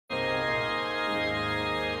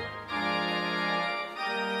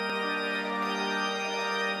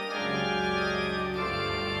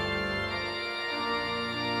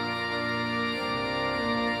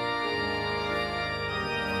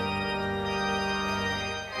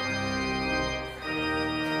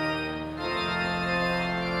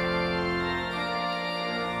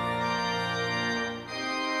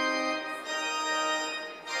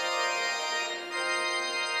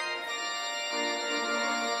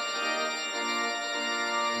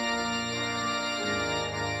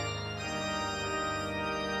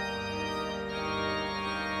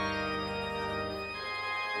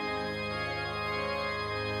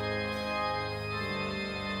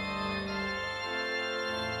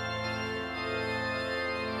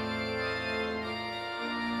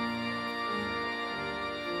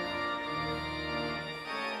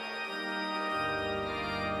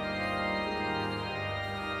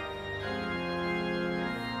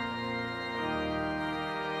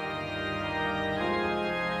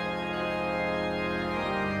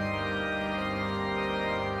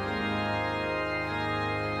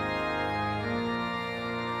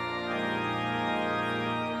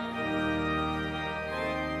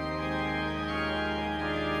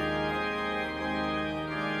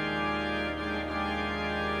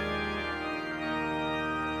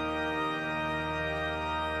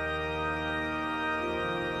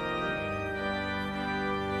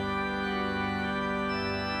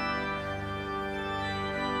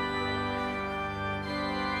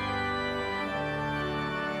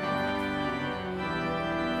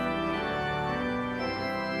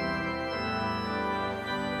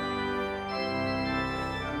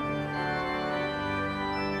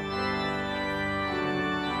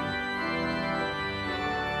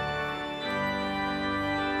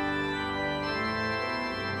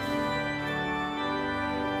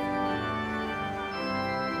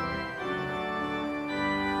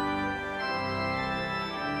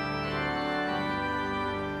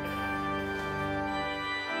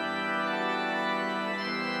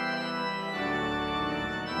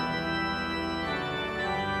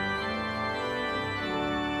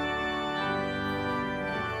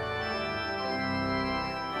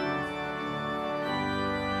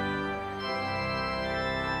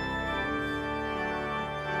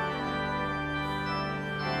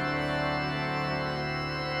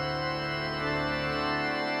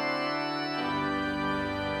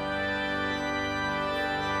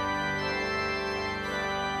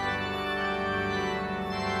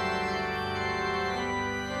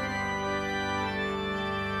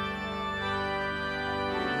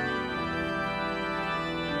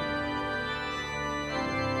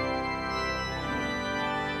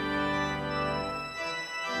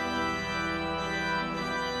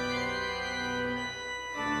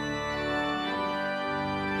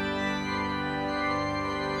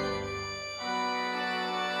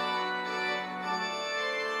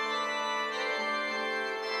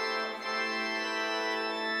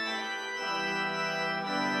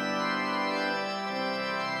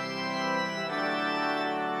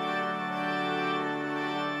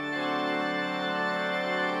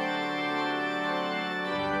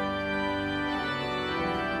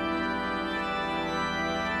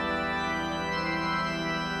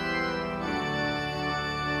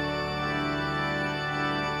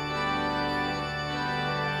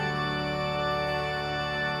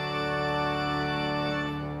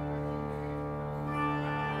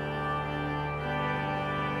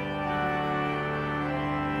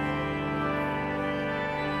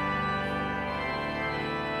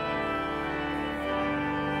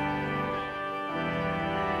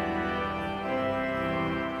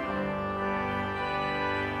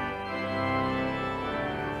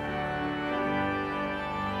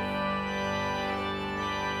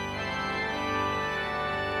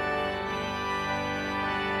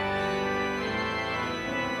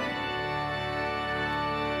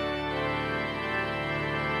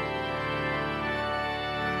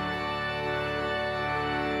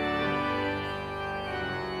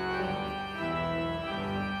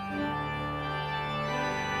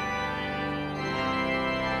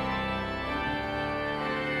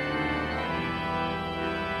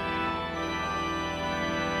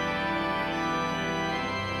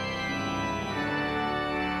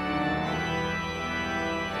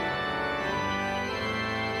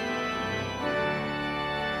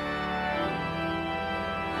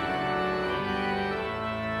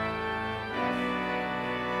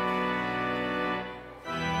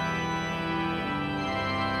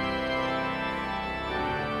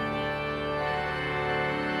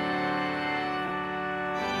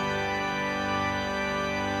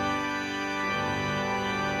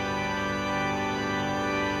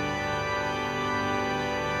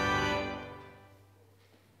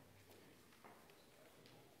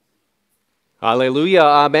Hallelujah,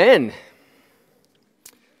 amen.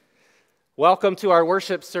 Welcome to our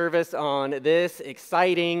worship service on this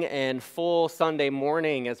exciting and full Sunday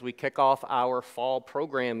morning as we kick off our fall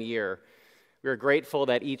program year. We are grateful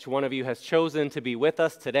that each one of you has chosen to be with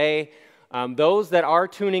us today. Those that are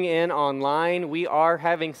tuning in online, we are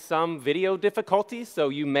having some video difficulties, so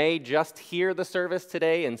you may just hear the service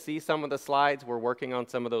today and see some of the slides. We're working on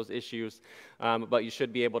some of those issues, but you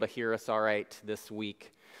should be able to hear us all right this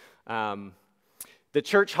week. The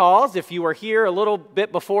church halls, if you were here a little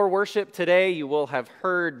bit before worship today, you will have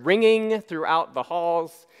heard ringing throughout the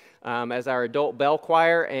halls as our adult bell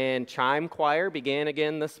choir and chime choir began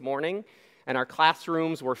again this morning. And our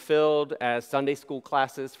classrooms were filled as Sunday school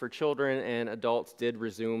classes for children and adults did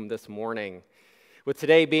resume this morning. With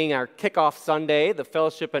today being our kickoff Sunday, the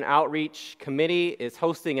Fellowship and Outreach Committee is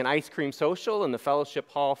hosting an ice cream social in the Fellowship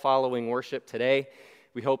Hall following worship today.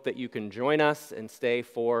 We hope that you can join us and stay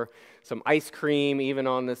for some ice cream, even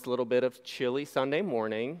on this little bit of chilly Sunday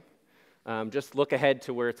morning. Just look ahead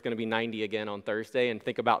to where it's going to be 90 again on Thursday and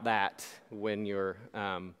think about that when you're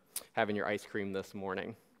having your ice cream this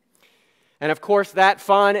morning. And of course, that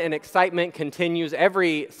fun and excitement continues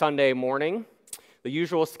every Sunday morning. The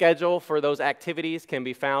usual schedule for those activities can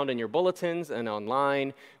be found in your bulletins and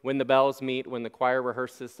online when the bells meet, when the choir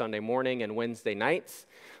rehearses Sunday morning and Wednesday nights.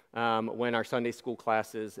 When our Sunday school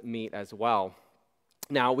classes meet as well.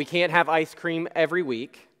 Now, we can't have ice cream every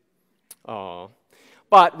week,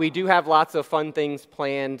 but we do have lots of fun things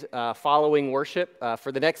planned following worship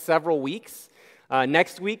for the next several weeks.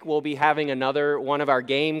 Next week, we'll be having another one of our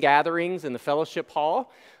game gatherings in the Fellowship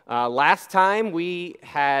Hall. Last time, we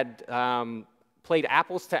had played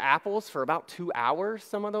apples to apples for about 2 hours,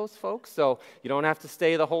 some of those folks, so you don't have to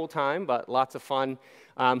stay the whole time, but lots of fun.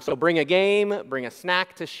 So bring a game, bring a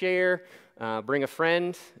snack to share, bring a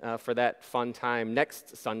friend for that fun time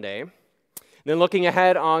next Sunday. Then looking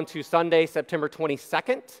ahead on to Sunday, September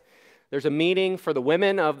 22nd, there's a meeting for the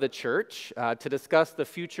women of the church to discuss the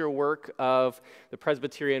future work of the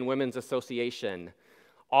Presbyterian Women's Association.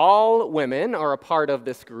 All women are a part of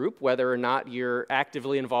this group, whether or not you're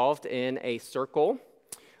actively involved in a circle.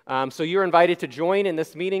 So you're invited to join in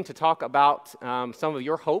this meeting to talk about some of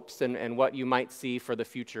your hopes and what you might see for the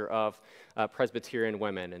future of Presbyterian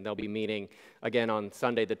women. And they'll be meeting again on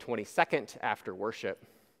Sunday the 22nd after worship.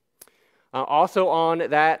 Also on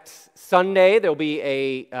that Sunday, there'll be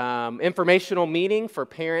a informational meeting for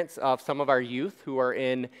parents of some of our youth who are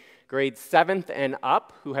in grades 7th and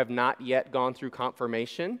up who have not yet gone through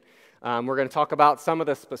confirmation. We're going to talk about some of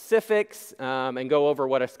the specifics and go over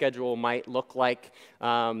what a schedule might look like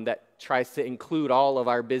that tries to include all of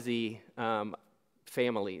our busy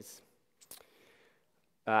families.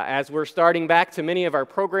 As we're starting back to many of our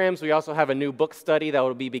programs, we also have a new book study that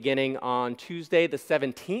will be beginning on Tuesday the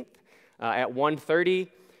 17th at 1:30.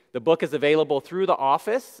 The book is available through the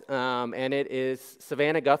office, and it is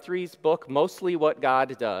Savannah Guthrie's book, Mostly What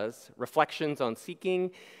God Does, Reflections on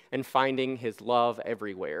Seeking and Finding His Love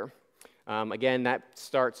Everywhere. Again, that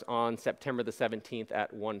starts on September the 17th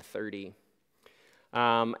at 1:30.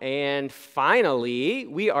 And finally,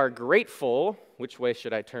 we are grateful, which way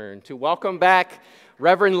should I turn, to welcome back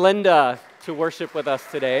Reverend Linda to worship with us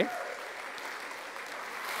today.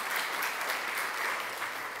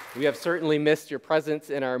 We have certainly missed your presence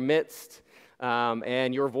in our midst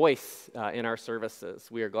and your voice in our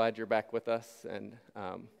services. We are glad you're back with us, and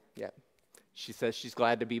she says she's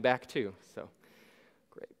glad to be back too, so.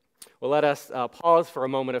 Well, let us pause for a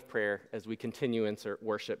moment of prayer as we continue in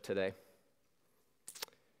worship today.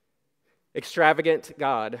 Extravagant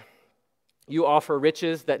God, you offer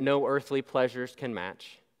riches that no earthly pleasures can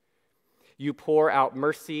match. You pour out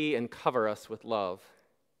mercy and cover us with love.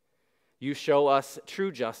 You show us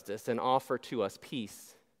true justice and offer to us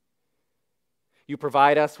peace. You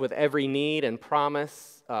provide us with every need and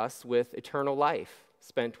promise us with eternal life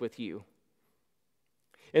spent with you.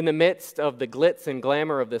 In the midst of the glitz and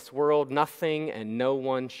glamour of this world, nothing and no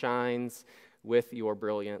one shines with your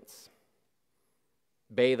brilliance.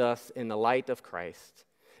 Bathe us in the light of Christ.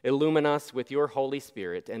 Illumine us with your Holy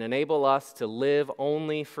Spirit and enable us to live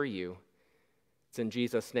only for you. It's in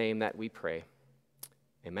Jesus' name that we pray.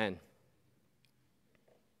 Amen.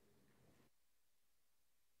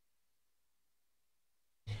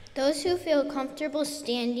 Those who feel comfortable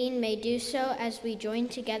standing may do so as we join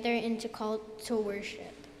together into call to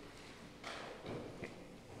worship.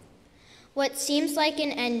 What seems like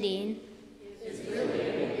an ending is really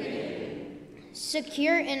a beginning.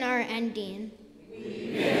 Secure in our ending, we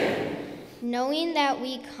begin. Knowing that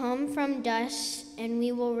we come from dust and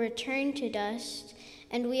we will return to dust,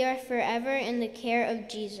 and we are forever in the care of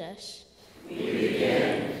Jesus. We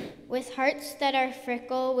begin. With hearts that are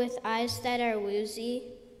fickle, with eyes that are woozy,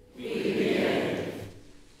 we begin.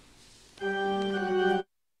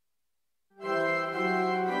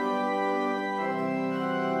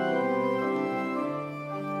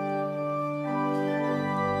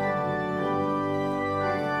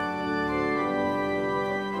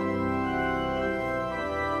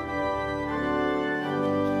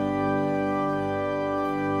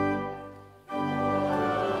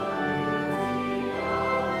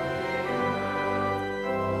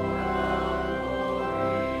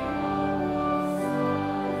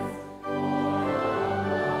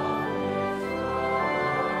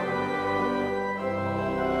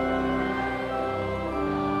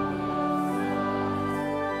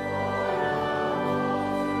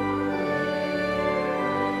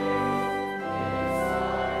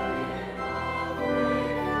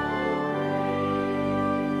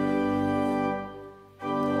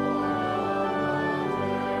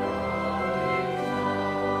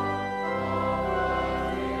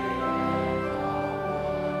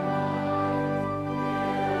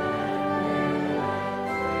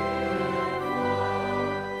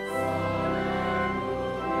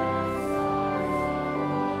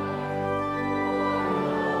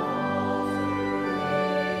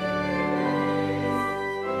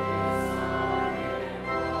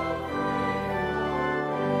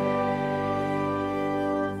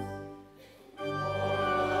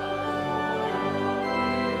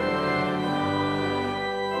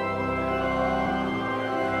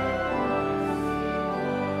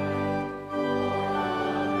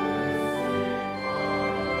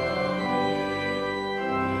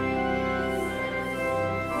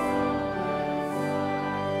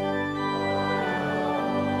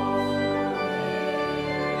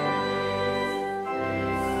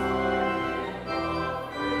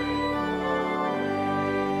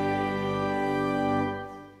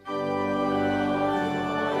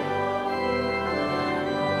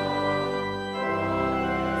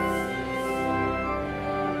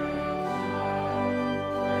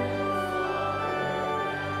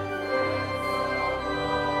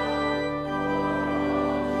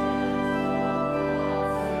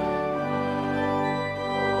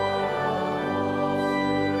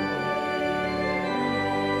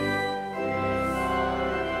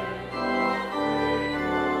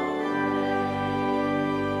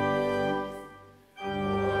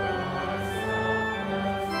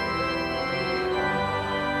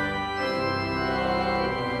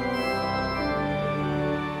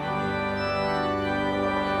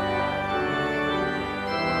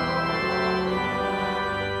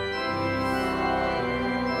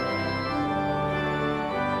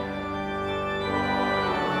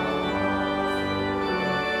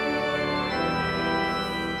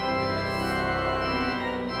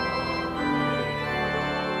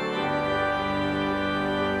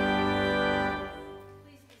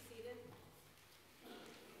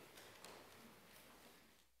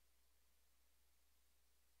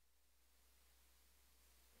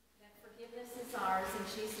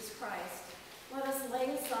 Jesus Christ, let us lay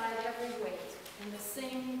aside every weight and the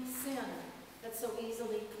same sin that so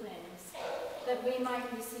easily clings, that we might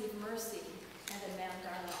receive mercy and amend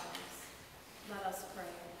our lives. Let us pray.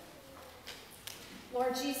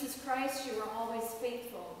 Lord Jesus Christ, you are always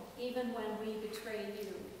faithful, even when we betray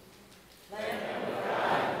you. Lamb of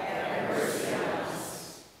God, have mercy on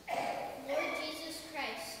us. Lord Jesus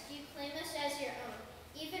Christ, you claim us as your own,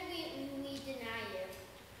 even when we deny you.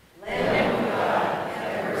 Lamb of God,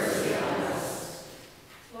 have mercy on us.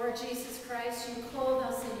 Lord Jesus Christ, you clothe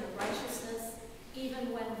us in your righteousness,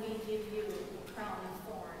 even when we give you a crown of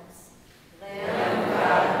thorns. Lamb of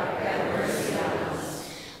God, have mercy on us.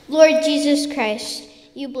 Lord Jesus Christ,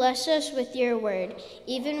 you bless us with your word,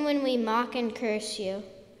 even when we mock and curse you.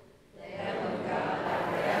 Lamb of God,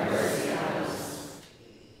 have mercy on us.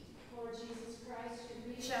 Lord Jesus Christ,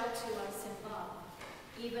 you reach out to us in love,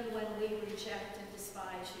 even when we reject and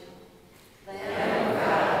despise you. Lamb of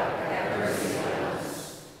God, have mercy on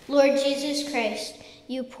us. Lord Jesus Christ,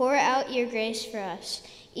 you pour out your grace for us,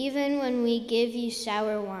 even when we give you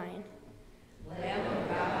sour wine. Lamb of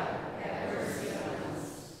God, have mercy on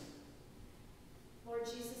us. Lord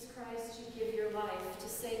Jesus Christ, you give your life to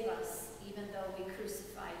save us, even though we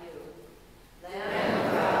crucify you. Lamb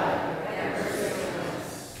of God, have mercy on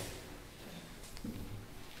us.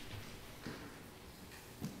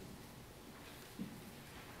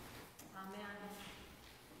 Amen.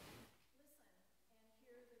 Listen and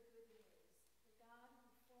hear the good news. The God who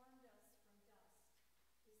formed us from dust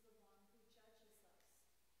is the one who judges us.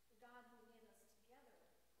 The God who knit us together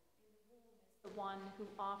in the womb is the one who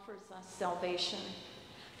offers us salvation.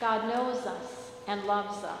 God knows us and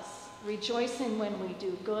loves us, rejoicing when we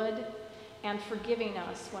do good and forgiving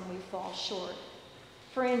us when we fall short.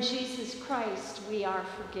 For in Jesus Christ we are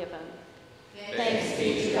forgiven. Thanks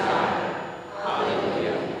be to God.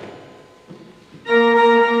 Hallelujah.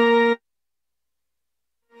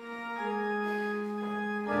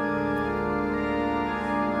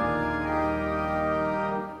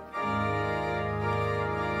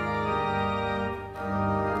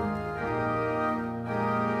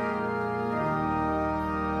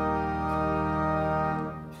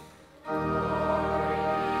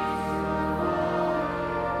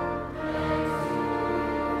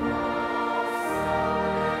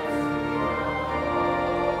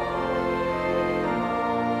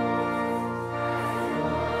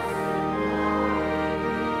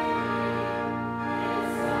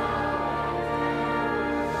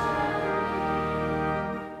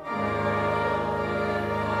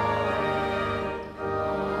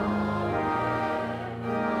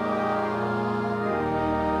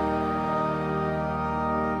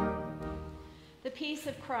 The peace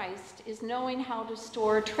of Christ is knowing how to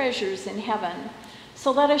store treasures in heaven.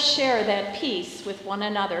 So let us share that peace with one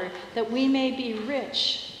another, that we may be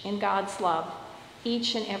rich in God's love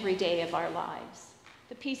each and every day of our lives.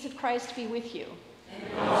 The peace of Christ be with you.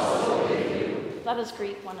 And also with you. Let us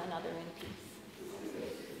greet one another in peace.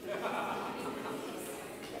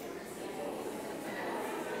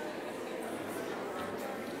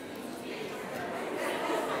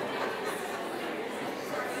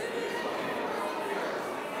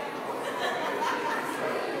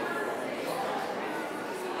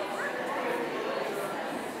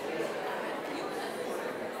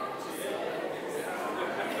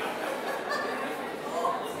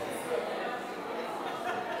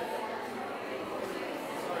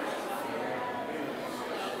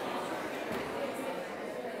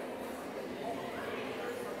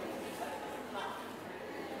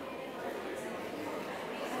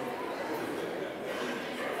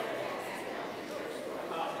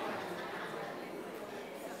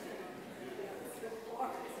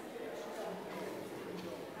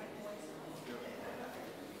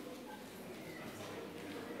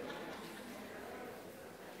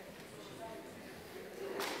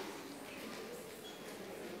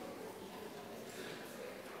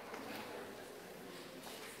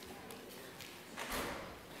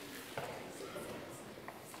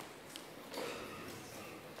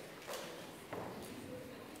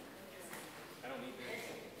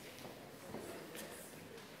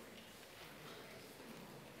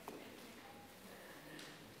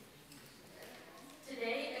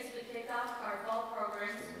 Today, as we kick off our fall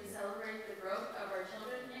programs, we celebrate the growth of our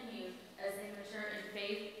children and youth as they mature in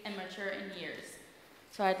faith and mature in years.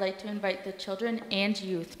 So I'd like to invite the children and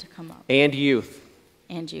youth to come up. And youth.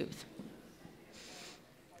 And youth.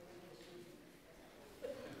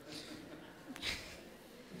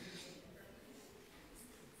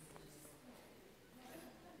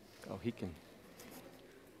 Oh, he can.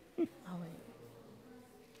 Oh, wait.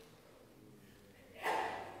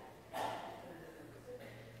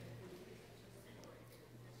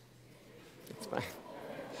 It's fine.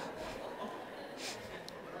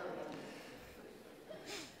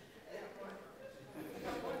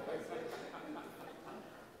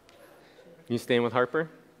 You staying with Harper?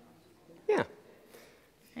 Yeah. Here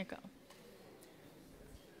you go.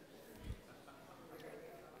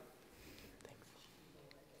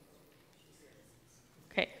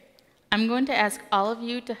 Okay. I'm going to ask all of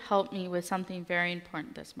you to help me with something very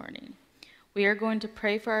important this morning. We are going to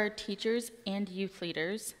pray for our teachers and youth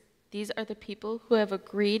leaders. These are the people who have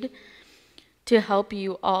agreed to help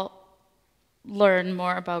you all learn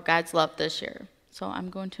more about God's love this year. So I'm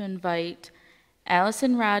going to invite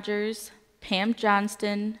Allison Rogers, Pam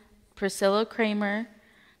Johnston, Priscilla Kramer,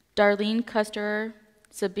 Darlene Custerer,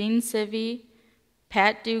 Sabine Civi,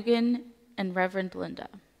 Pat Dugan, and Reverend Linda.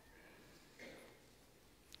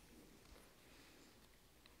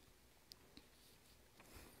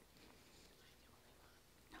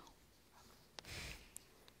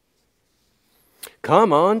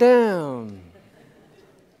 Come on down.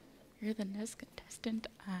 You're the next contestant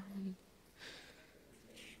on.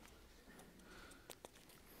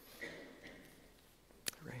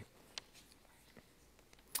 Right.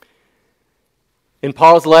 In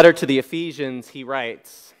Paul's letter to the Ephesians, he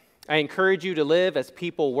writes, I encourage you to live as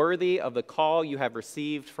people worthy of the call you have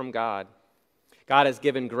received from God. God has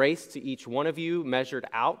given grace to each one of you, measured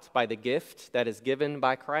out by the gift that is given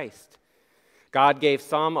by Christ. God gave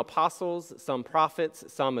some apostles, some prophets,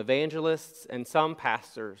 some evangelists, and some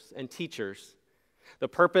pastors and teachers. The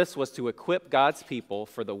purpose was to equip God's people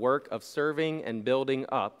for the work of serving and building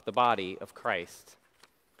up the body of Christ.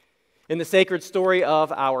 In the sacred story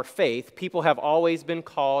of our faith, people have always been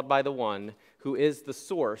called by the one who is the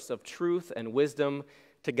source of truth and wisdom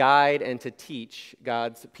to guide and to teach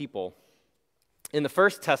God's people. In the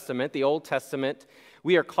First Testament, the Old Testament,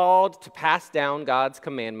 we are called to pass down God's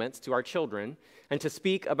commandments to our children and to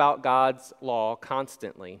speak about God's law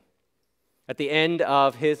constantly. At the end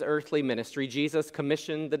of his earthly ministry, Jesus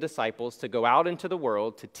commissioned the disciples to go out into the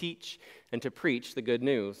world to teach and to preach the good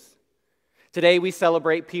news. Today, we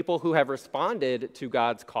celebrate people who have responded to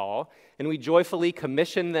God's call, and we joyfully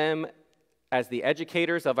commission them as the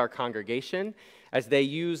educators of our congregation as they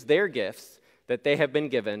use their gifts that they have been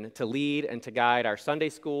given to lead and to guide our Sunday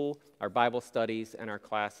school, our Bible studies, and our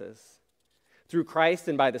classes. Through Christ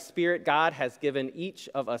and by the Spirit, God has given each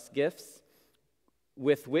of us gifts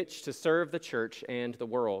with which to serve the church and the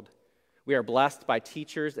world. We are blessed by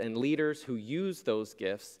teachers and leaders who use those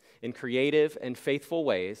gifts in creative and faithful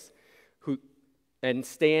ways and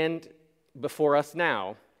stand before us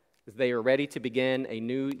now as they are ready to begin a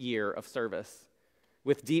new year of service.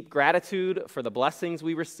 With deep gratitude for the blessings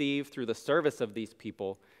we receive through the service of these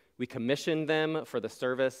people, we commission them for the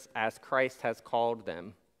service as Christ has called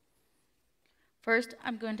them. First,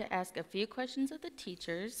 I'm going to ask a few questions of the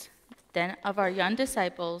teachers, then of our young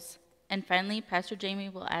disciples, and finally, Pastor Jamie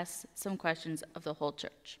will ask some questions of the whole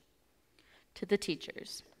church. To the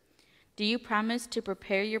teachers, do you promise to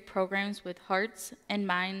prepare your programs with hearts and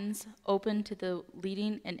minds open to the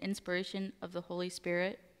leading and inspiration of the Holy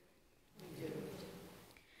Spirit? We do.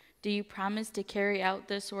 Do you promise to carry out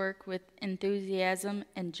this work with enthusiasm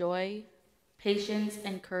and joy, patience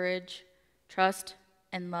and courage, trust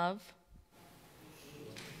and love?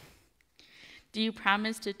 Do you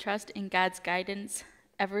promise to trust in God's guidance,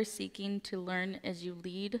 ever seeking to learn as you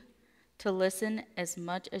lead, to listen as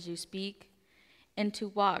much as you speak, and to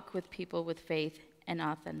walk with people with faith and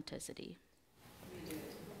authenticity?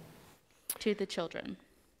 To the children,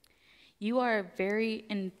 you're a very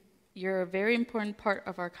important part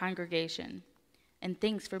of our congregation, and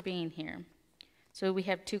thanks for being here. So we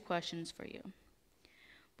have two questions for you.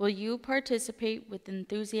 Will you participate with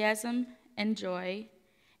enthusiasm and joy,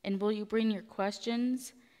 and will you bring your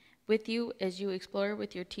questions with you as you explore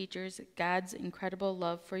with your teachers God's incredible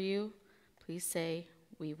love for you? Please say,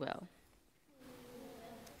 we will.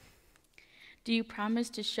 Do you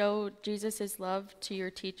promise to show Jesus' love to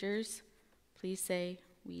your teachers? Please say,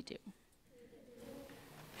 we do.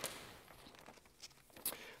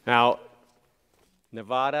 Now,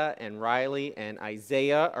 Nevada and Riley and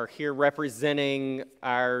Isaiah are here representing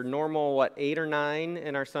our normal, 8 or 9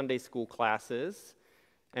 in our Sunday school classes.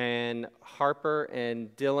 And Harper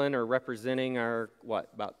and Dylan are representing our,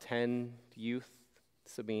 about 10 youth?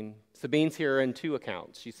 Sabine's here in 2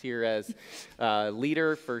 accounts. She's here as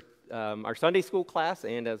leader for our Sunday school class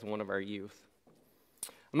and as one of our youth.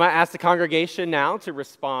 I'm going to ask the congregation now to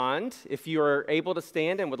respond. If you are able to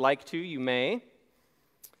stand and would like to, you may.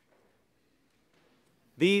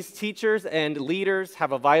 These teachers and leaders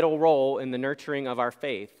have a vital role in the nurturing of our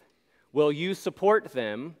faith. Will you support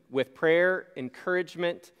them with prayer,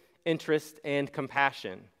 encouragement, interest, and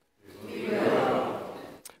compassion? We will.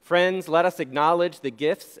 Friends, let us acknowledge the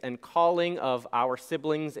gifts and calling of our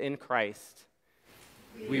siblings in Christ.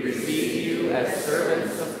 We receive you as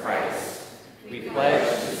servants of Christ. We pledge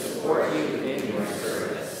to support you in your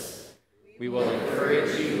service. We will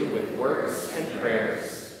encourage you with works and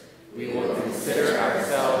prayers. We will consider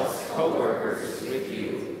ourselves co-workers with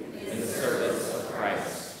you in the service of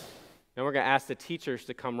Christ. Now we're going to ask the teachers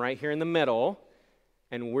to come right here in the middle,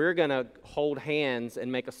 and we're going to hold hands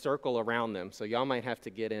and make a circle around them. So y'all might have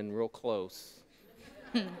to get in real close.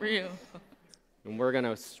 Real. And we're going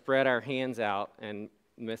to spread our hands out, and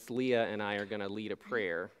Miss Leah and I are going to lead a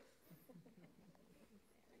prayer.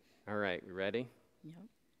 All right, we ready? Yep.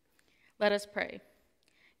 Let us pray.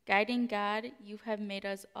 Guiding God, you have made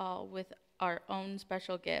us all with our own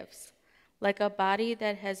special gifts. Like a body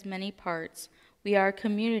that has many parts, we are a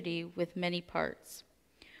community with many parts.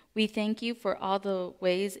 We thank you for all the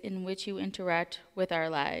ways in which you interact with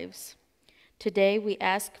our lives. Today, we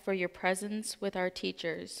ask for your presence with our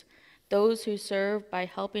teachers, those who serve by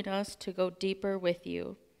helping us to go deeper with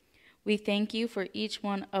you. We thank you for each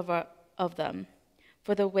one of them,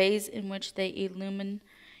 for the ways in which they illumine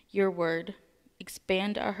your word,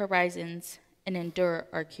 expand our horizons, and endure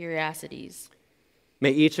our curiosities.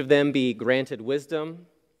 May each of them be granted wisdom,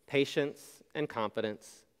 patience, and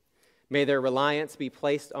confidence. May their reliance be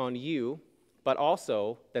placed on you, but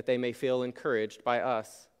also that they may feel encouraged by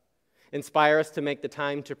us. Inspire us to make the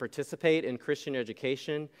time to participate in Christian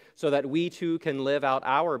education so that we too can live out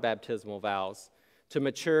our baptismal vows, to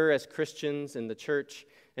mature as Christians in the church,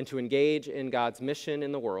 and to engage in God's mission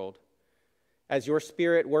in the world. As your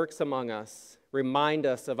Spirit works among us, remind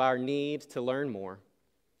us of our need to learn more.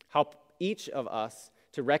 Help each of us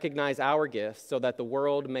to recognize our gifts so that the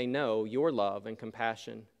world may know your love and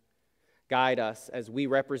compassion. Guide us as we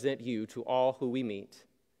represent you to all who we meet.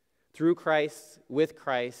 Through Christ, with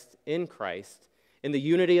Christ, in the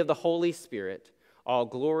unity of the Holy Spirit, all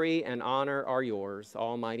glory and honor are yours,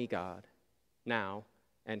 Almighty God, now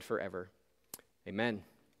and forever. Amen.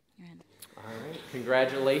 Amen. All right,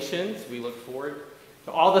 congratulations. We look forward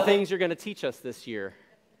to all the things you're going to teach us this year.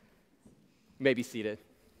 You may be seated.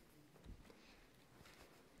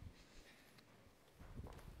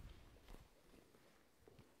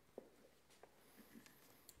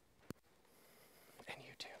 And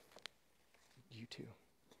you too. You too.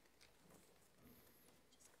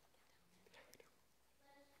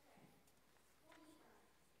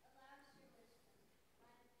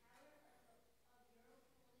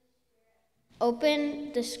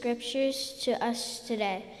 Open the scriptures to us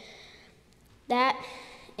today, that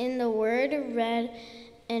in the word read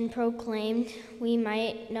and proclaimed we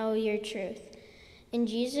might know your truth. In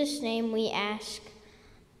Jesus' name we ask,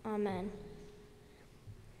 Amen.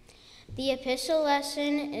 The epistle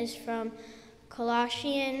lesson is from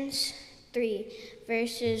Colossians 3,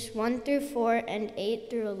 verses 1 through 4 and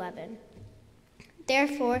 8 through 11.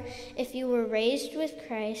 Therefore, if you were raised with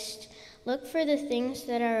Christ, look for the things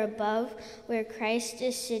that are above, where Christ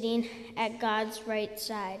is sitting at God's right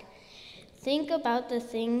side. Think about the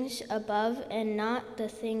things above and not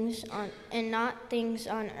things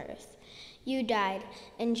on earth. You died,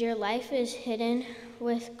 and your life is hidden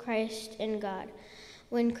with Christ in God.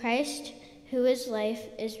 When Christ, who is life,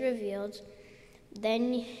 is revealed,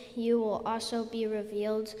 then you will also be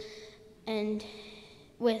revealed and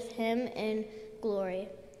with him in glory.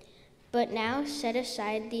 But now set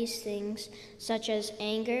aside these things, such as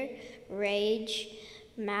anger, rage,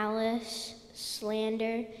 malice,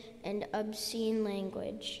 slander, and obscene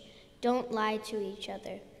language. Don't lie to each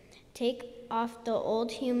other. Take off the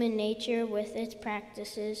old human nature with its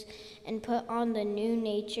practices and put on the new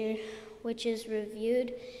nature, which is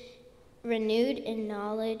renewed in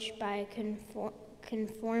knowledge by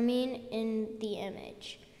conforming in the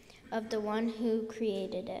image of the one who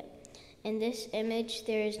created it. In this image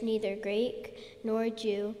there is neither Greek nor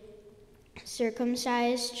Jew,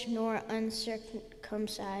 circumcised nor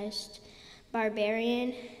uncircumcised,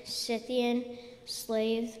 barbarian, Scythian,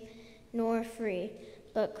 slave, nor free,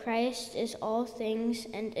 but Christ is all things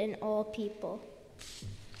and in all people.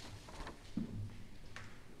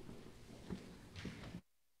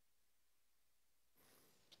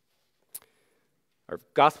 Our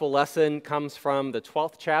gospel lesson comes from the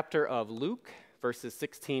 12th chapter of Luke, verses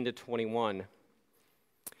 16 to 21.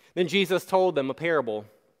 Then Jesus told them a parable.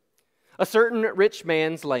 A certain rich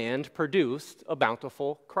man's land produced a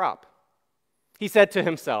bountiful crop. He said to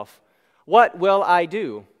himself, "What will I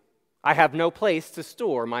do? I have no place to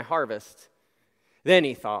store my harvest." Then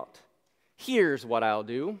he thought, "Here's what I'll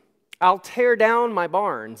do. I'll tear down my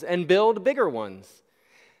barns and build bigger ones.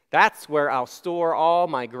 That's where I'll store all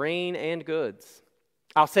my grain and goods.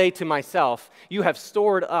 I'll say to myself, you have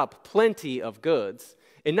stored up plenty of goods,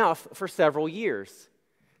 enough for several years.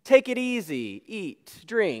 Take it easy, eat,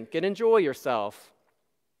 drink, and enjoy yourself."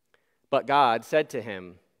 But God said to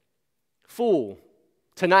him, "Fool,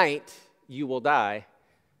 tonight you will die.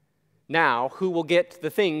 Now who will get the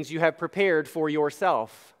things you have prepared for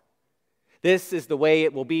yourself? This is the way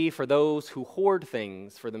it will be for those who hoard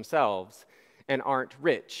things for themselves and aren't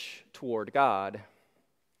rich toward God."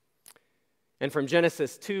 And from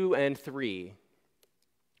Genesis 2 and 3,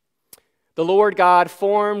 the Lord God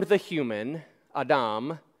formed the human,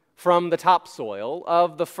 Adam, from the topsoil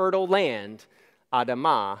of the fertile land,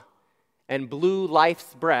 Adamah, and blew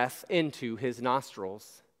life's breath into his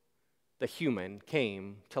nostrils. The human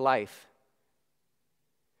came to life.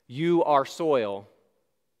 You are soil.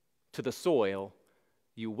 To the soil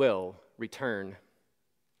you will return.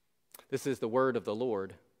 This is the word of the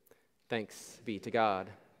Lord. Thanks be to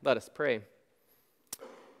God. Let us pray.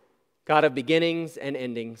 God of beginnings and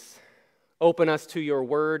endings, open us to your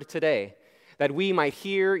word today, that we might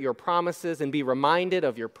hear your promises and be reminded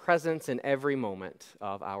of your presence in every moment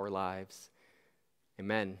of our lives.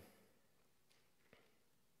 Amen.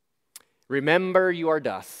 Remember, you are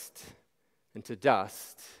dust, and to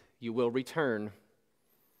dust you will return.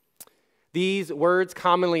 These words,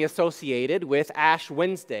 commonly associated with Ash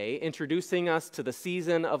Wednesday, introducing us to the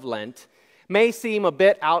season of Lent, may seem a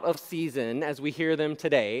bit out of season as we hear them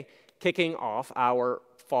today, kicking off our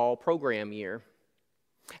fall program year.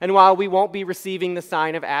 And while we won't be receiving the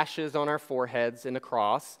sign of ashes on our foreheads and a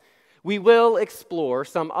cross, we will explore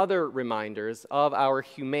some other reminders of our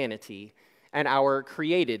humanity and our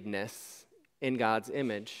createdness in God's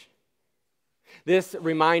image. This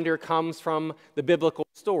reminder comes from the biblical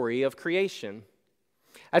story of creation.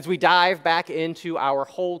 As we dive back into our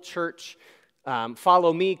whole church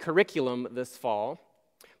Follow Me curriculum this fall,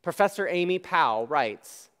 Professor Amy Powell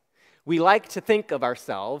writes, "We like to think of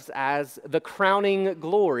ourselves as the crowning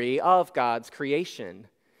glory of God's creation,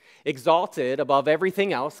 exalted above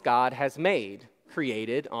everything else God has made,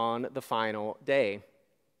 created on the final day.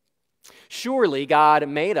 Surely God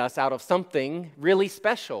made us out of something really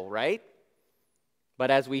special, right? But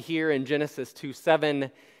as we hear in Genesis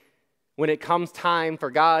 2:7, when it comes time for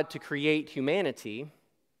God to create humanity,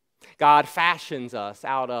 God fashions us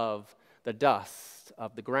out of the dust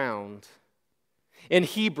of the ground." In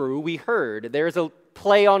Hebrew, we heard there's a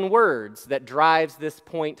play on words that drives this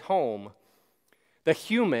point home. The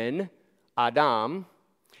human, Adam,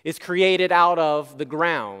 is created out of the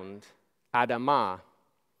ground, Adamah.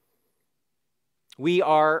 We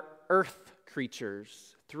are earth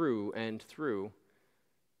creatures through and through.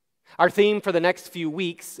 Our theme for the next few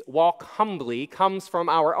weeks, Walk Humbly, comes from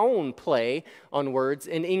our own play on words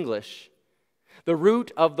in English. The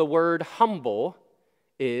root of the word humble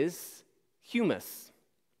is humus,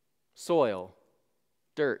 soil,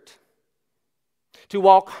 dirt. To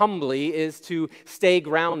walk humbly is to stay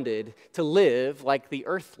grounded, to live like the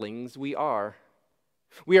earthlings we are.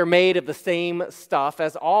 We are made of the same stuff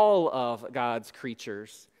as all of God's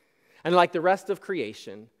creatures. And like the rest of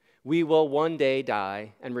creation, we will one day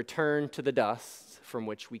die and return to the dust from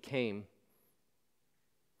which we came.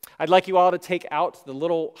 I'd like you all to take out the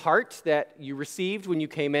little heart that you received when you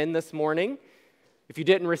came in this morning. If you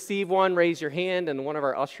didn't receive one, raise your hand and one of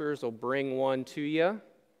our ushers will bring one to you.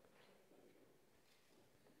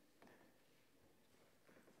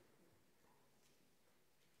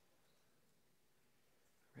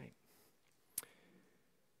 Right.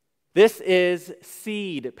 This is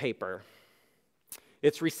seed paper.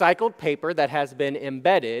 It's recycled paper that has been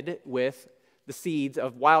embedded with the seeds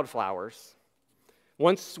of wildflowers.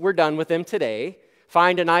 Once we're done with them today,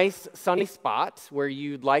 find a nice sunny spot where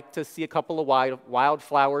you'd like to see a couple of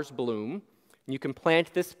wildflowers bloom. You can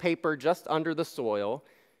plant this paper just under the soil,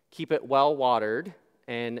 keep it well watered,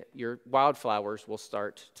 and your wildflowers will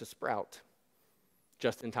start to sprout.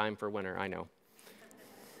 Just in time for winter, I know.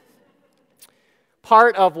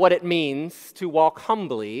 Part of what it means to walk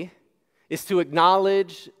humbly is to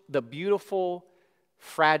acknowledge the beautiful,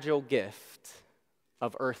 fragile gift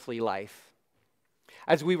of earthly life.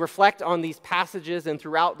 As we reflect on these passages and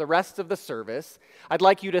throughout the rest of the service, I'd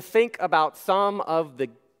like you to think about some of the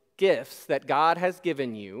gifts that God has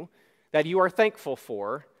given you that you are thankful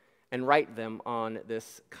for and write them on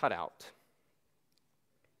this cutout.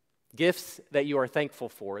 Gifts that you are thankful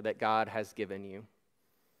for that God has given you.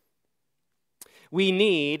 We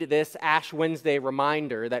need this Ash Wednesday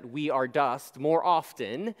reminder that we are dust more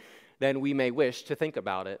often than we may wish to think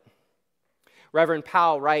about it. Reverend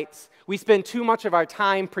Powell writes, "We spend too much of our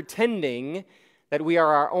time pretending that we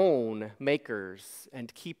are our own makers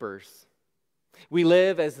and keepers. We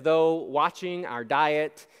live as though watching our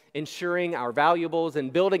diet, ensuring our valuables,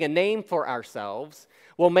 and building a name for ourselves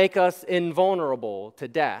will make us invulnerable to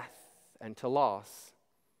death and to loss.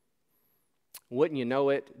 Wouldn't you know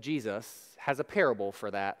it, Jesus has a parable for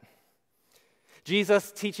that.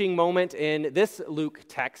 Jesus' teaching moment in this Luke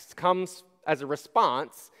text comes as a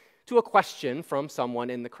response to a question from someone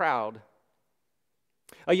in the crowd.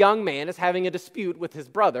 A young man is having a dispute with his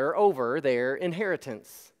brother over their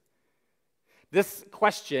inheritance. This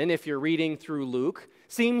question, if you're reading through Luke,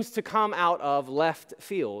 seems to come out of left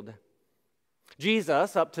field.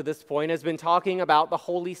 Jesus, up to this point, has been talking about the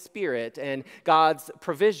Holy Spirit and God's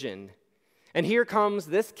provision. And here comes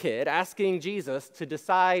this kid asking Jesus to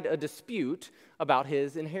decide a dispute about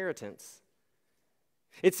his inheritance.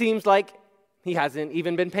 It seems like he hasn't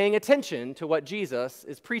even been paying attention to what Jesus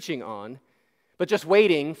is preaching on, but just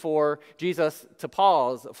waiting for Jesus to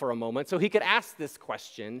pause for a moment so he could ask this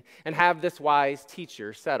question and have this wise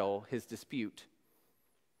teacher settle his dispute.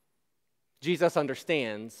 Jesus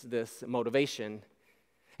understands this motivation,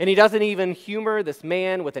 and he doesn't even humor this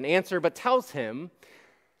man with an answer, but tells him,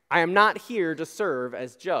 "I am not here to serve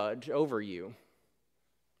as judge over you."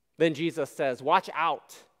 Then Jesus says, "Watch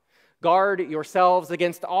out. Guard yourselves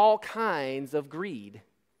against all kinds of greed.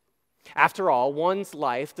 After all, one's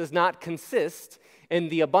life does not consist in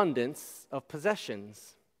the abundance of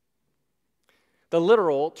possessions." The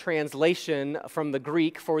literal translation from the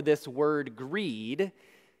Greek for this word greed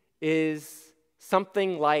is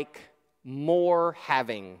something like more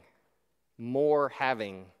having. More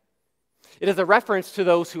having. It is a reference to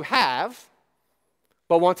those who have,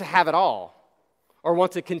 but want to have it all, or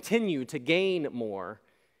want to continue to gain more,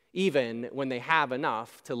 even when they have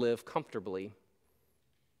enough to live comfortably.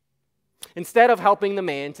 Instead of helping the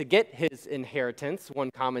man to get his inheritance,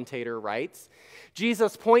 one commentator writes,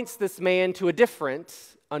 Jesus points this man to a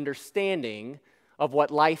different understanding of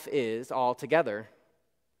what life is altogether.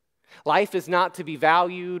 Life is not to be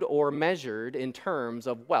valued or measured in terms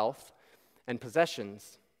of wealth and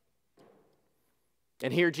possessions.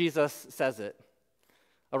 And here Jesus says it,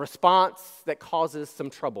 a response that causes some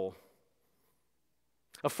trouble.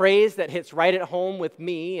 A phrase that hits right at home with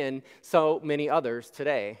me and so many others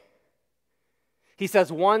today. He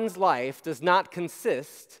says one's life does not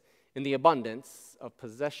consist in the abundance of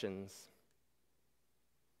possessions.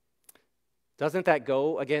 Doesn't that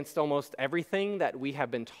go against almost everything that we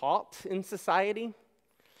have been taught in society?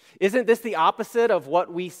 Isn't this the opposite of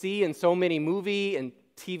what we see in so many movie and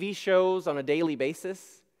TV shows on a daily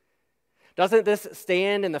basis? Doesn't this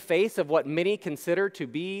stand in the face of what many consider to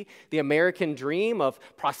be the American dream of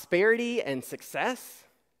prosperity and success?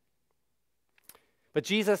 But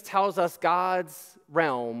Jesus tells us God's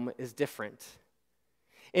realm is different.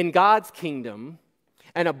 In God's kingdom,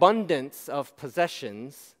 an abundance of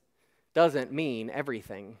possessions doesn't mean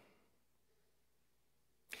everything.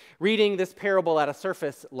 Reading this parable at a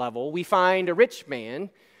surface level, we find a rich man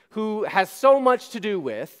who has so much to do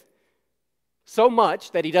with, so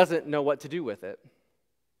much that he doesn't know what to do with it.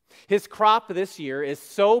 His crop this year is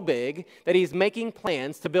so big that he's making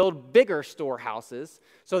plans to build bigger storehouses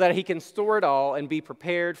so that he can store it all and be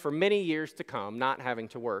prepared for many years to come, not having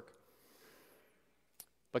to work.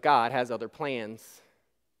 But God has other plans.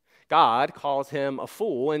 God calls him a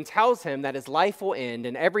fool and tells him that his life will end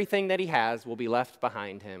and everything that he has will be left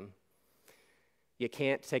behind him. You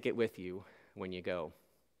can't take it with you when you go.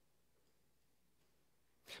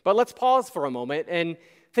 But let's pause for a moment and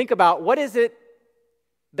think about what is it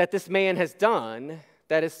that this man has done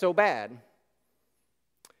that is so bad.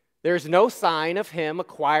 There's no sign of him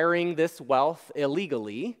acquiring this wealth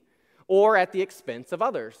illegally or at the expense of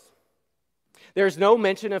others. There's no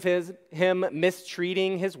mention of him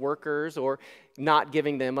mistreating his workers or not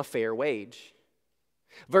giving them a fair wage.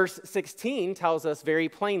 Verse 16 tells us very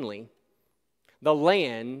plainly, the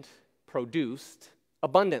land produced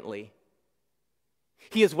abundantly.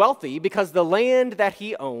 He is wealthy because the land that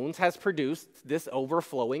he owns has produced this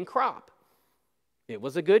overflowing crop. It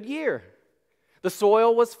was a good year. The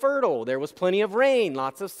soil was fertile. There was plenty of rain,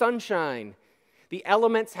 lots of sunshine. The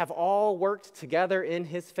elements have all worked together in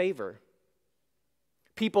his favor.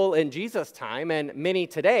 People in Jesus' time, and many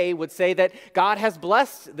today, would say that God has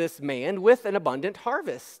blessed this man with an abundant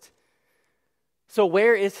harvest. So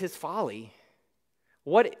where is his folly?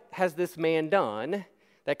 What has this man done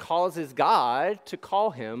that causes God to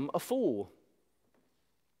call him a fool?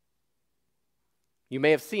 You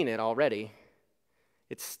may have seen it already.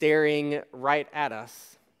 It's staring right at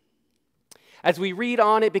us. As we read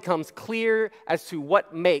on, it becomes clear as to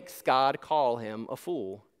what makes God call him a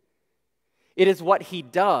fool. It is what he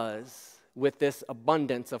does with this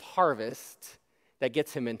abundance of harvest that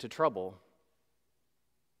gets him into trouble.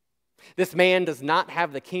 This man does not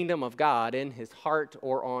have the kingdom of God in his heart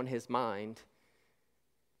or on his mind.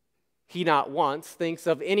 He not once thinks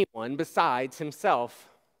of anyone besides himself.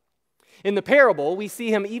 In the parable, we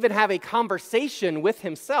see him even have a conversation with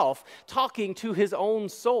himself, talking to his own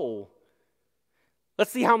soul.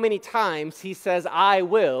 Let's see how many times he says, I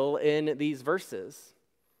will, in these verses.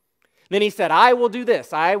 Then he said, I will do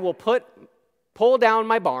this. I will pull down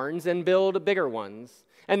my barns and build bigger ones.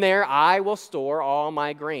 And there I will store all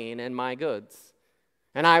my grain and my goods.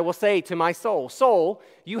 And I will say to my soul, soul,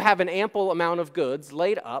 you have an ample amount of goods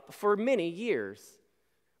laid up for many years.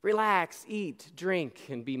 Relax, eat, drink,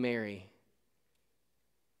 and be merry.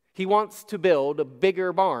 He wants to build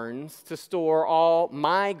bigger barns to store all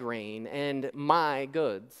my grain and my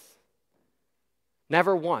goods.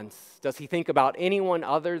 Never once does he think about anyone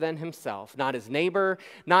other than himself, not his neighbor,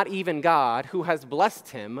 not even God, who has blessed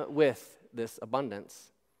him with this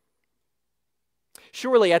abundance.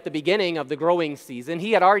 Surely at the beginning of the growing season,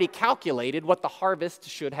 he had already calculated what the harvest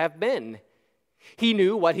should have been. He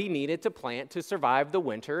knew what he needed to plant to survive the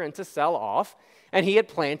winter and to sell off, and he had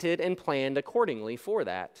planted and planned accordingly for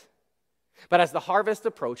that. But as the harvest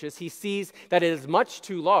approaches, he sees that it is much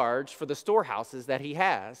too large for the storehouses that he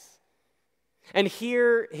has. And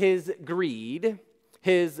here his greed,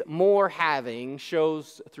 his more having,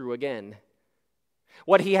 shows through again.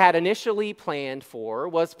 What he had initially planned for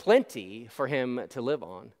was plenty for him to live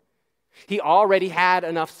on. He already had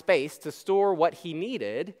enough space to store what he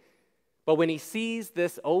needed, but when he sees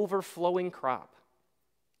this overflowing crop,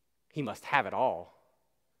 he must have it all.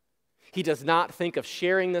 He does not think of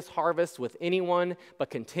sharing this harvest with anyone, but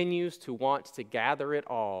continues to want to gather it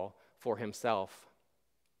all for himself.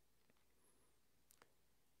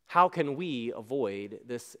 How can we avoid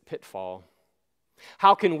this pitfall?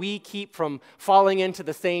 How can we keep from falling into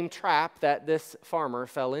the same trap that this farmer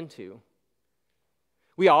fell into?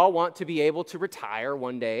 We all want to be able to retire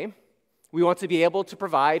one day. We want to be able to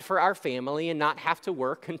provide for our family and not have to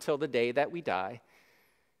work until the day that we die.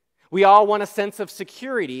 We all want a sense of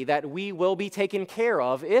security that we will be taken care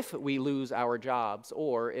of if we lose our jobs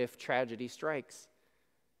or if tragedy strikes.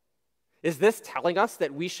 Is this telling us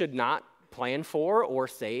that we should not plan for or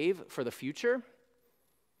save for the future?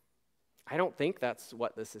 I don't think that's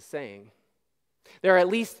what this is saying. There are at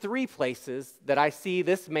least 3 places that I see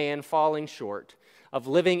this man falling short of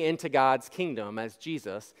living into God's kingdom as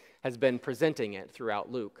Jesus has been presenting it throughout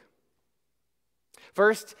Luke.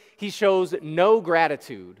 First, he shows no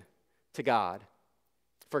gratitude to God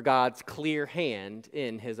for God's clear hand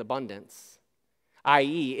in his abundance,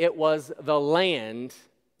 i.e., it was the land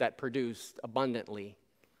that produced abundantly.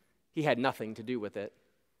 He had nothing to do with it,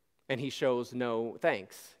 and he shows no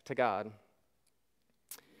thanks to God.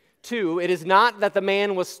 2, it is not that the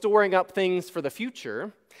man was storing up things for the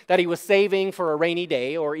future, that he was saving for a rainy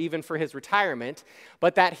day or even for his retirement,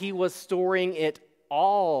 but that he was storing it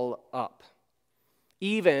all up,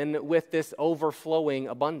 even with this overflowing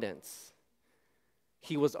abundance.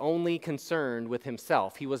 He was only concerned with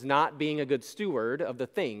himself. He was not being a good steward of the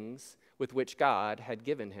things with which God had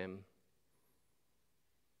given him.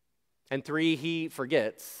 And 3, he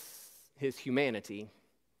forgets his humanity.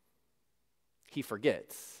 He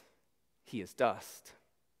forgets he is dust.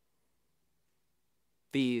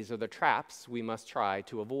 These are the traps we must try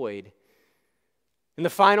to avoid. In the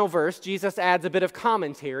final verse, Jesus adds a bit of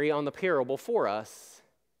commentary on the parable for us.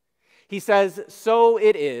 He says, "So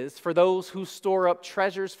it is for those who store up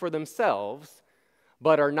treasures for themselves,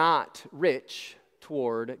 but are not rich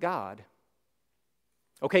toward God."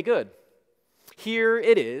 Okay, good. Here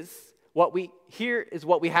is what we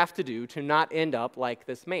have to do to not end up like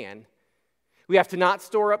this man. We have to not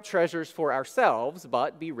store up treasures for ourselves,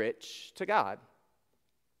 but be rich to God.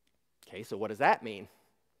 Okay, so what does that mean?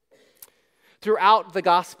 Throughout the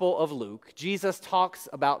Gospel of Luke, Jesus talks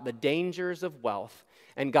about the dangers of wealth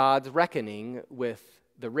and God's reckoning with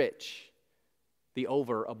the rich, the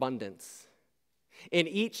overabundance. In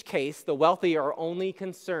each case, the wealthy are only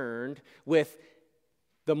concerned with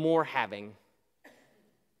the more having,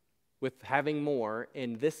 with having more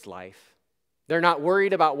in this life. They're not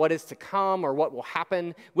worried about what is to come or what will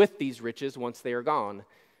happen with these riches once they are gone.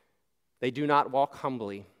 They do not walk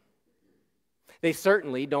humbly. They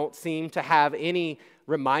certainly don't seem to have any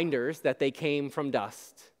reminders that they came from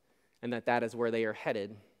dust and that is where they are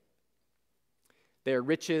headed. Their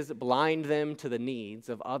riches blind them to the needs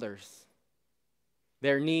of others.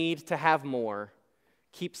 Their need to have more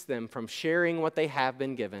keeps them from sharing what they have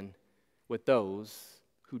been given with those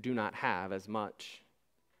who do not have as much.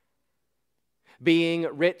 Being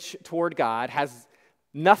rich toward God has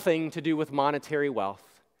nothing to do with monetary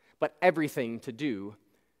wealth, but everything to do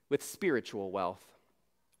with spiritual wealth.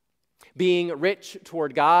 Being rich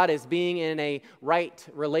toward God is being in a right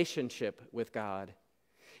relationship with God.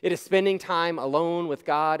 It is spending time alone with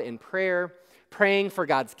God in prayer, praying for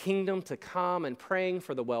God's kingdom to come, and praying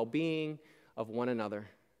for the well-being of one another.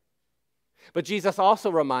 But Jesus also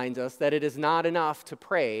reminds us that it is not enough to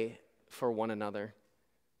pray for one another.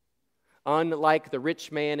 Unlike the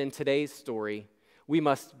rich man in today's story, we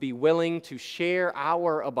must be willing to share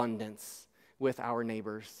our abundance with our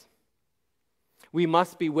neighbors. We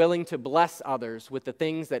must be willing to bless others with the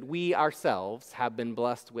things that we ourselves have been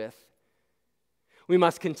blessed with. We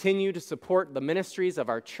must continue to support the ministries of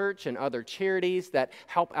our church and other charities that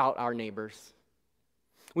help out our neighbors.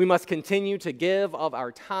 We must continue to give of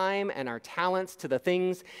our time and our talents to the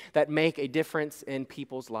things that make a difference in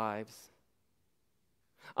people's lives.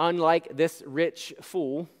 Unlike this rich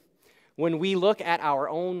fool, when we look at our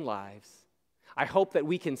own lives, I hope that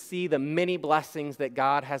we can see the many blessings that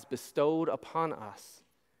God has bestowed upon us.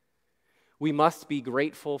 We must be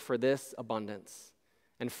grateful for this abundance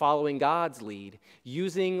and following God's lead,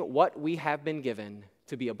 using what we have been given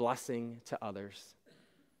to be a blessing to others.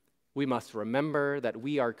 We must remember that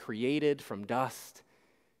we are created from dust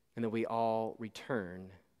and that we all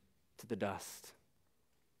return to the dust.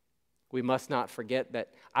 We must not forget that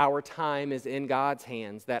our time is in God's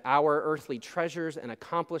hands, that our earthly treasures and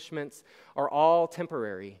accomplishments are all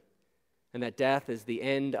temporary, and that death is the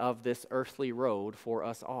end of this earthly road for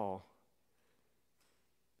us all.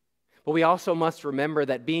 But we also must remember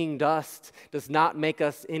that being dust does not make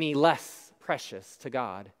us any less precious to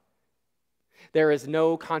God. There is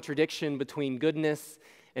no contradiction between goodness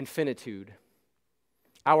and finitude.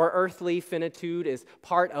 Our earthly finitude is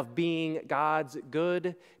part of being God's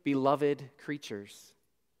good, beloved creatures.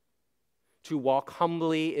 To walk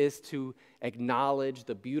humbly is to acknowledge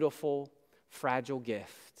the beautiful, fragile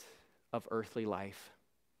gift of earthly life.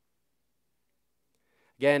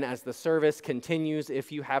 Again, as the service continues,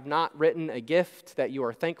 if you have not written a gift that you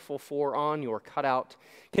are thankful for on your cutout,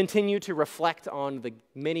 continue to reflect on the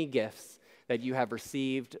many gifts that you have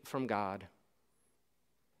received from God.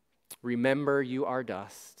 Remember, you are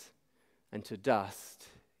dust, and to dust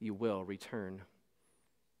you will return.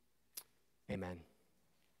 Amen.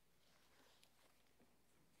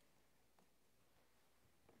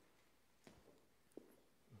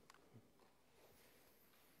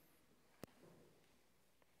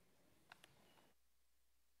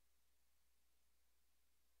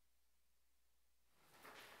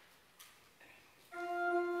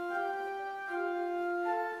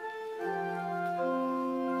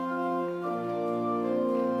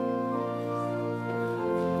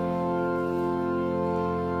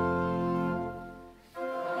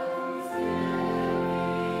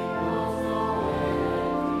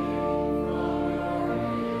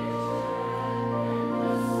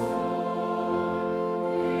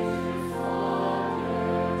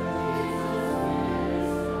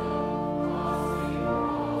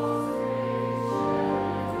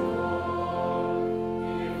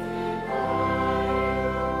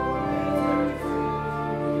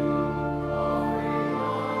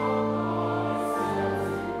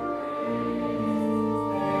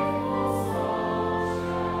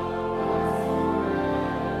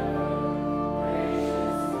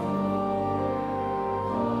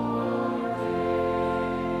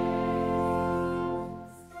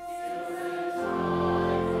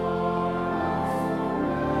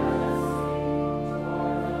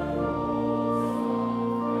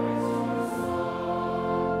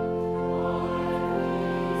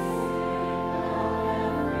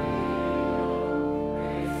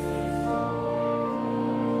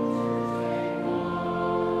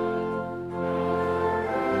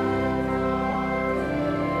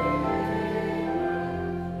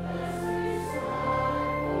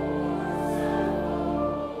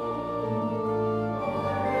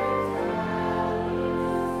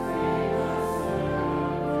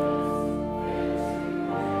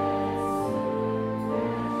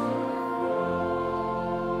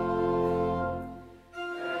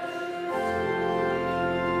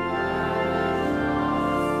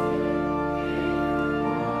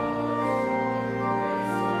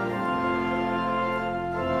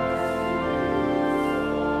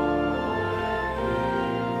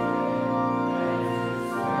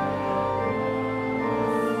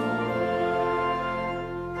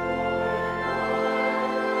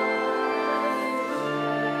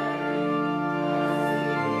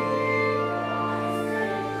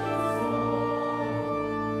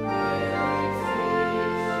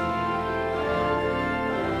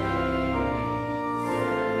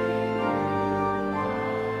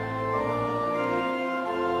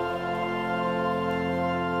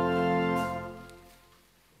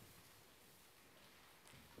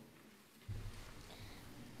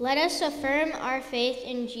 Let us affirm our faith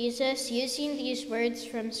in Jesus using these words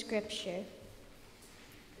from Scripture.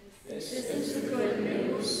 This is the good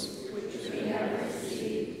news which we have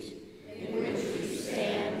received, in which we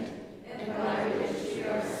stand, and by which we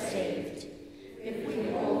are saved, if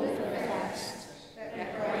we hold it fast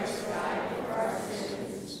that Christ died for our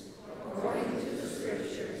sins, according to the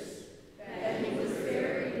Scriptures, that he was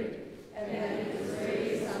buried, and that he was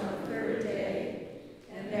raised on the third day,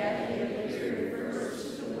 and that he appeared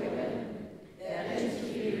first to the women, then to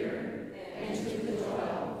Peter, and to the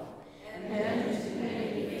 12, and then to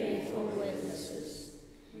many faithful witnesses.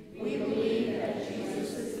 We believe that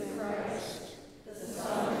Jesus is the Christ, the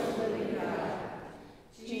Son of the living God.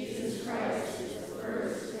 Jesus Christ is the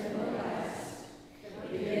first and the last,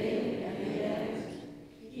 the beginning and the end.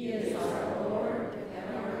 He is our Lord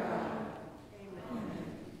and our God. Amen.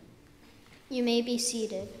 You may be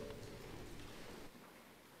seated.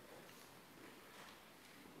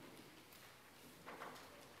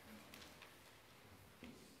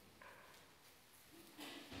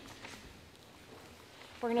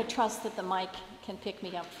 We're going to trust that the mic can pick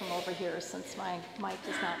me up from over here since my mic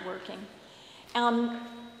is not working.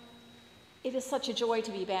 It is such a joy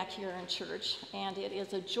to be back here in church, and it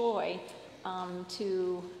is a joy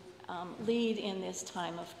to lead in this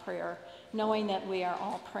time of prayer, knowing that we are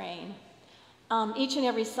all praying. Each and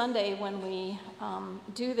every Sunday when we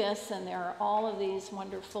do this, and there are all of these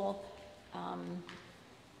wonderful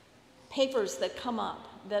papers that come up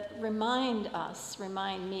that remind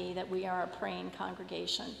me that we are a praying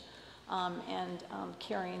congregation and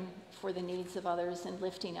caring for the needs of others and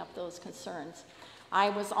lifting up those concerns. I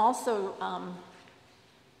was also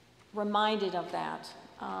reminded of that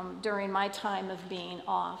during my time of being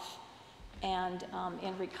off and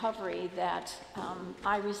in recovery, that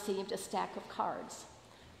I received a stack of cards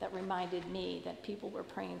that reminded me that people were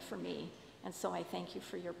praying for me, and so I thank you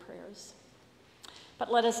for your prayers.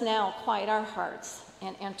 But let us now quiet our hearts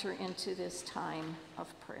and enter into this time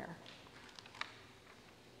of prayer.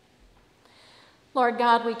 Lord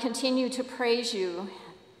God, we continue to praise you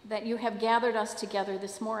that you have gathered us together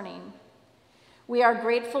this morning. We are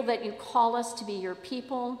grateful that you call us to be your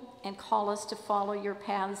people and call us to follow your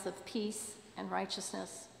paths of peace and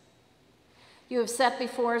righteousness. You have set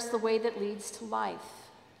before us the way that leads to life.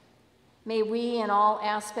 May we, in all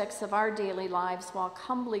aspects of our daily lives, walk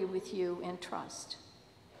humbly with you in trust.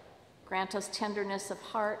 Grant us tenderness of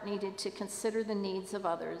heart needed to consider the needs of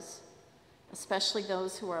others, especially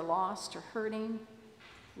those who are lost or hurting,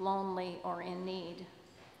 lonely, or in need.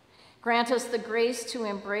 Grant us the grace to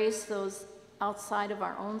embrace those outside of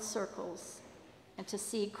our own circles and to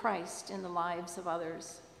see Christ in the lives of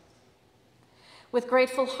others. With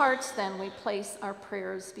grateful hearts, then, we place our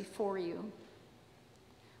prayers before you.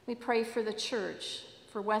 We pray for the church,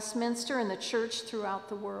 for Westminster and the church throughout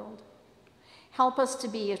the world. Help us to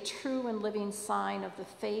be a true and living sign of the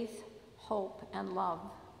faith, hope, and love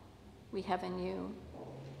we have in you.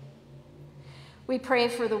 We pray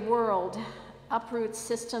for the world, uproot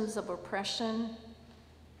systems of oppression,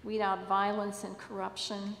 weed out violence and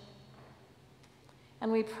corruption.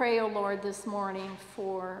 And we pray, O Lord, this morning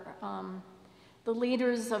for the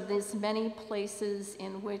leaders of these many places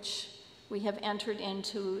in which we have entered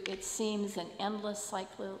into, it seems, an endless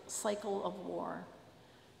cycle of war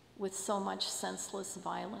with so much senseless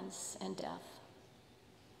violence and death.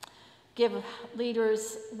 Give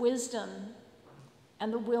leaders wisdom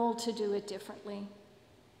and the will to do it differently.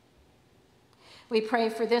 We pray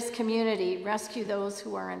for this community, rescue those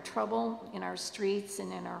who are in trouble in our streets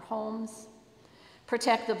and in our homes,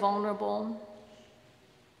 protect the vulnerable.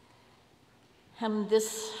 And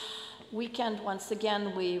this weekend, once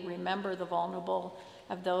again, we remember the vulnerable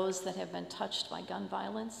of those that have been touched by gun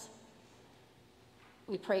violence.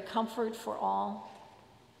 We pray comfort for all.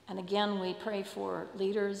 And again, we pray for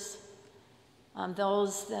leaders,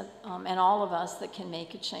 those that, and all of us that can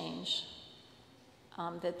make a change,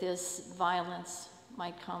 that this violence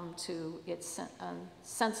might come to its,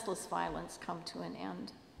 senseless violence come to an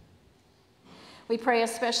end. We pray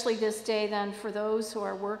especially this day then for those who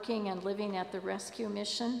are working and living at the rescue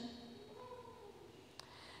mission.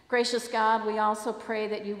 Gracious God, we also pray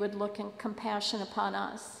that you would look in compassion upon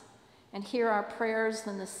us and hear our prayers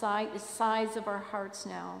and the sighs of our hearts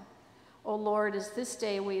now. O Lord, as this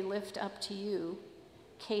day we lift up to you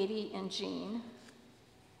Katie and Jean,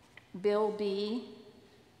 Bill B.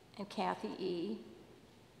 and Kathy E.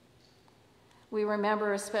 We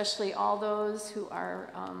remember especially all those who are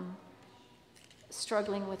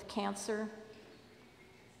struggling with cancer.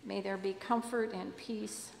 May there be comfort and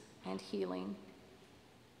peace and healing.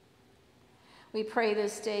 We pray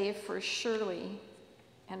this day for Shirley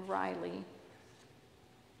and Riley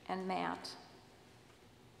and Matt.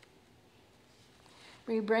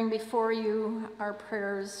 We bring before you our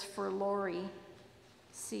prayers for Lori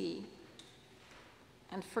C.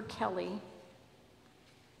 and for Kelly,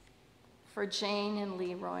 for Jane and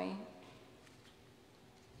Leroy.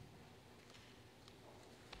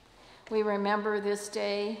 We remember this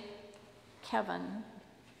day Kevin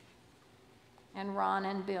and Ron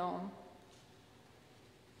and Bill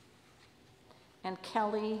and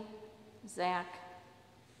Kelly, Zach,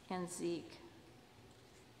 and Zeke.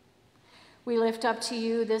 We lift up to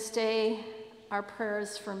you this day our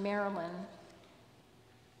prayers for Marilyn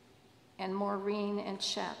and Maureen and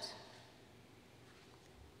Chet,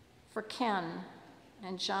 for Ken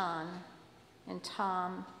and John and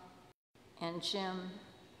Tom and Jim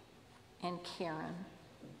and Karen.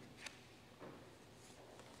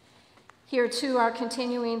 Here too are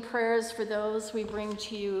continuing prayers for those we bring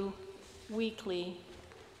to you weekly.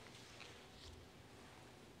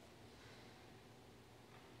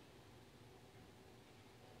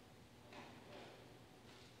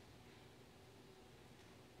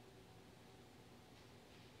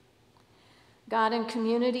 God and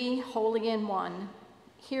community, holy in one,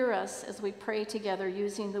 hear us as we pray together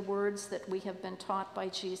using the words that we have been taught by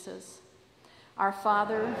Jesus. Our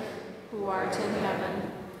Father, who art in heaven,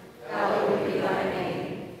 hallowed be thy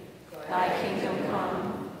name. Thy kingdom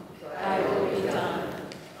come, thy will be done,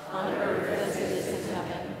 on earth as it is in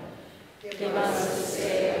heaven. Give us this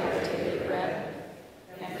day our daily bread,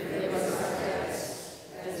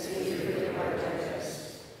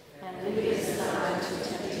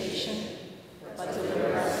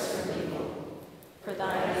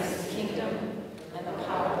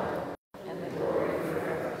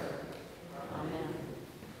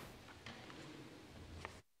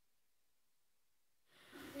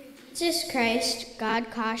 Jesus Christ, God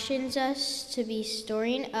cautions us to be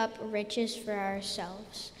storing up riches for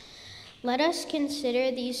ourselves. Let us consider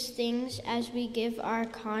these things as we give our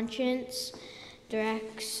conscience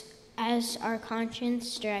directs, as our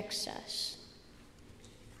conscience directs us.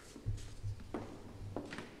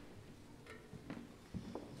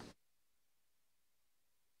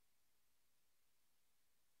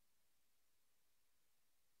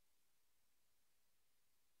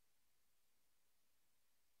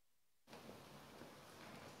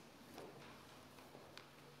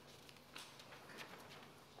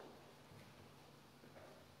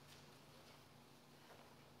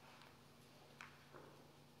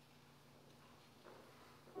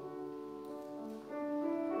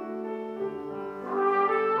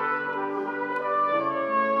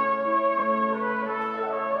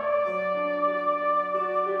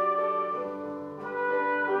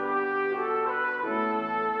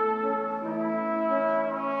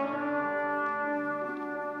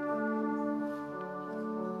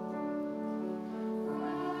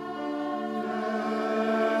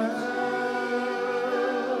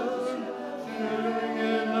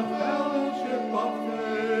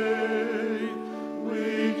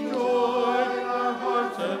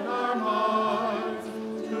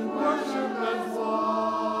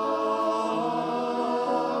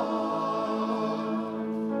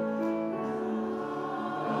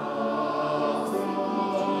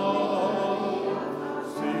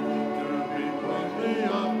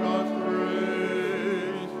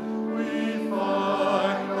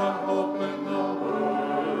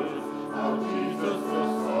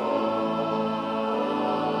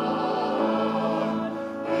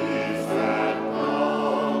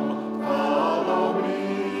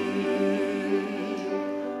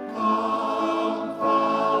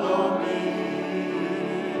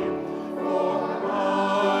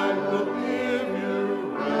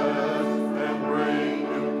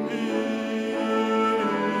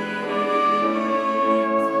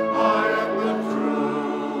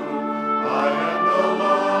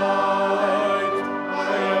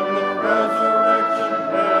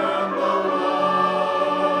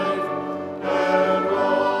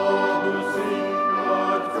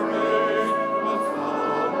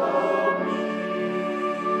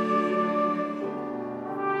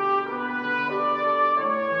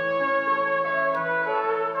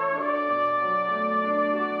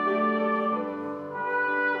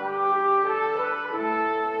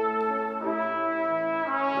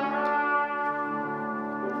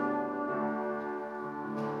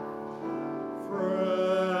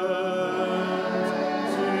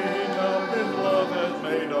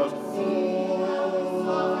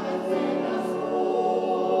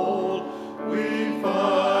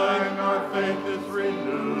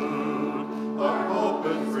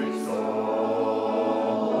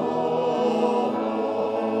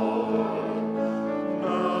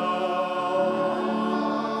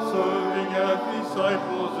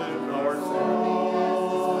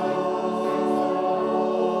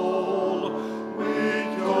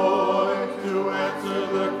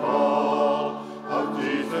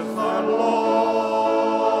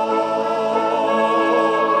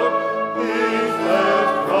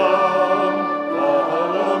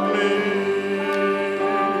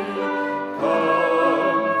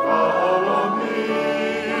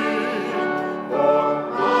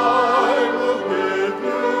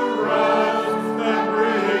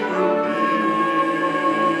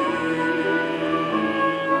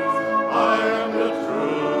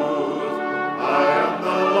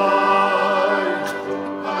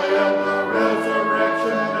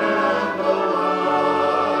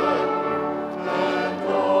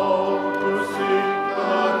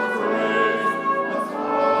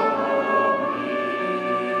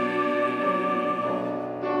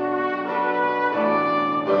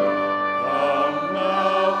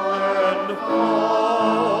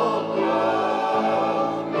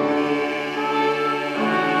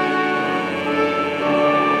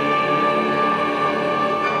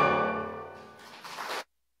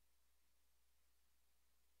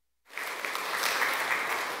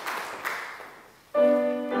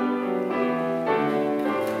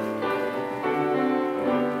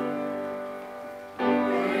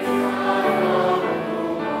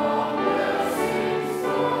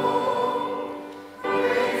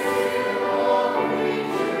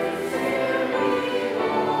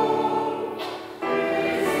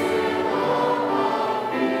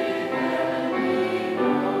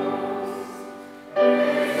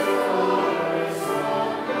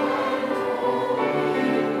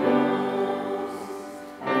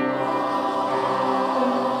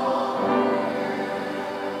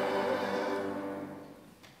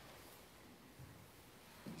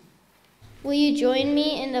 Will you join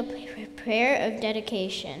me in the prayer of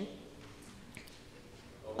dedication?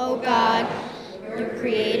 O God, your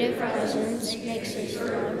creative presence makes us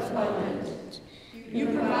abundant. You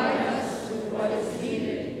provide us with what is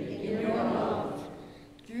needed in your love.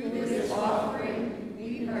 Through this offering,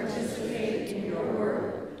 we participate in your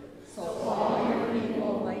word, so all your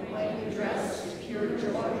people might be dressed in pure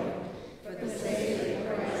joy for the sake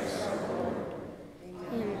of Christ our Lord.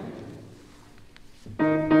 Amen.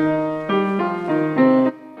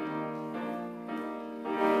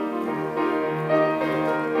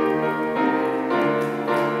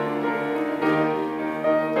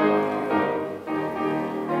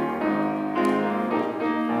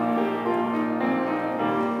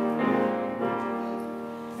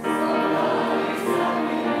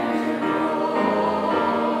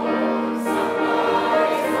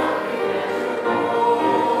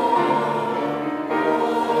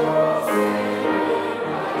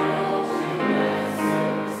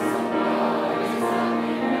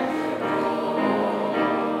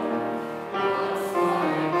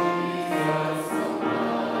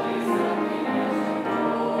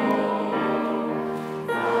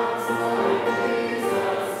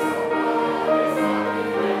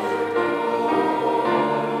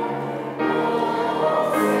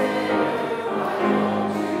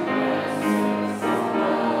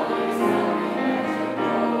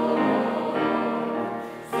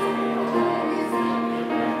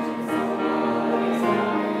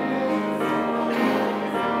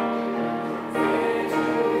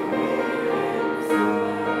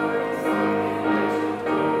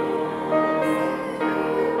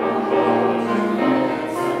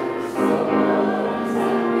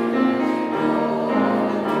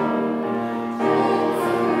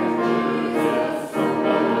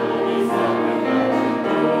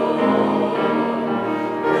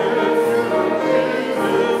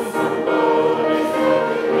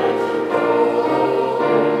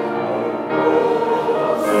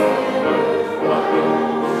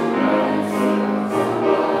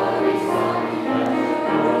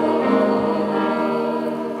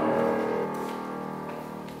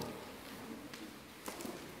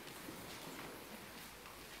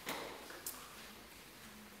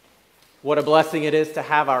 What a blessing it is to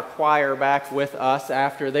have our choir back with us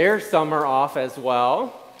after their summer off as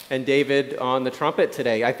well. And David on the trumpet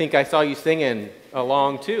today. I think I saw you singing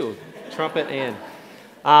along too, trumpet and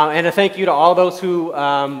a thank you to all those who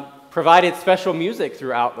provided special music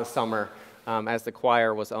throughout the summer as the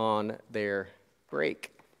choir was on their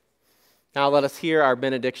break. Now let us hear our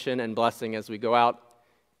benediction and blessing as we go out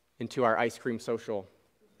into our ice cream social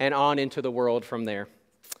and on into the world from there.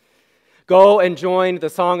 Go and join the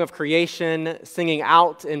song of creation, singing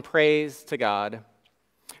out in praise to God.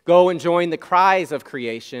 Go and join the cries of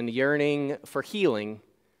creation, yearning for healing.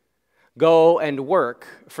 Go and work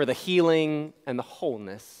for the healing and the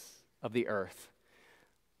wholeness of the earth.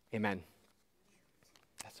 Amen.